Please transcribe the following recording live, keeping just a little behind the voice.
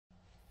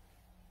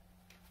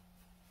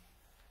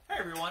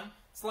everyone,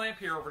 it's Lamp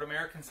here over at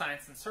American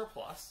Science and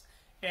Surplus.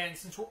 And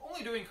since we're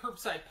only doing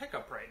curbside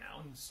pickup right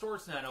now and the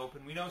store's not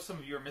open, we know some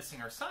of you are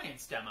missing our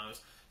science demos,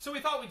 so we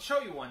thought we'd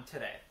show you one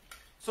today.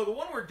 So the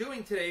one we're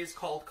doing today is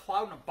called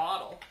Cloud in a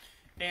Bottle,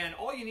 and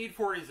all you need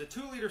for it is a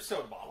 2-liter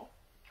soda bottle,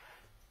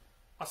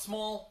 a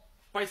small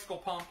bicycle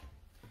pump,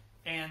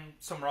 and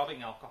some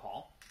rubbing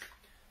alcohol.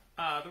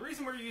 The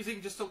reason we're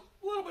using just a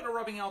little bit of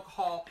rubbing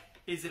alcohol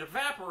is it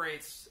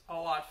evaporates a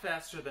lot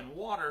faster than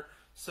water,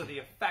 so the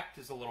effect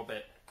is a little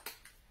bit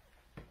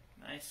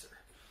nicer.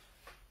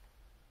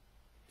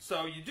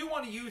 So you do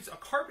want to use a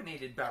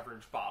carbonated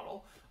beverage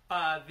bottle.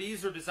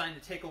 These are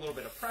designed to take a little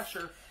bit of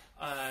pressure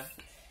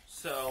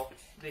so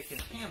they can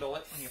handle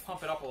it when you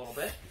pump it up a little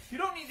bit. You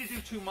don't need to do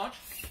too much,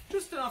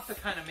 just enough to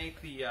kind of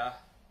make the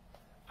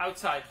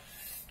outside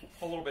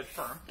a little bit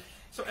firm.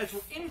 So as we're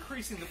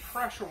increasing the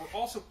pressure, we're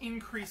also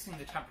increasing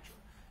the temperature.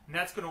 And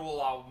that's going to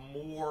allow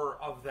more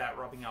of that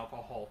rubbing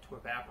alcohol to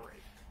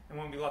evaporate. And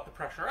when we let the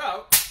pressure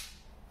out,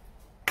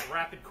 the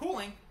rapid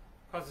cooling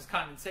causes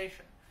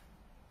condensation.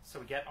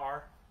 So we get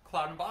our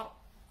cloud in a bottle.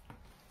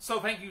 So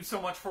thank you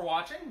so much for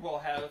watching. We'll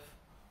have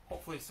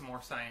hopefully some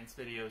more science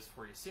videos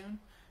for you soon.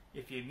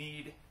 If you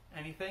need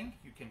anything,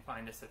 you can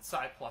find us at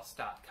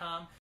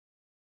sciplus.com.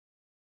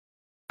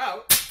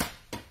 Out.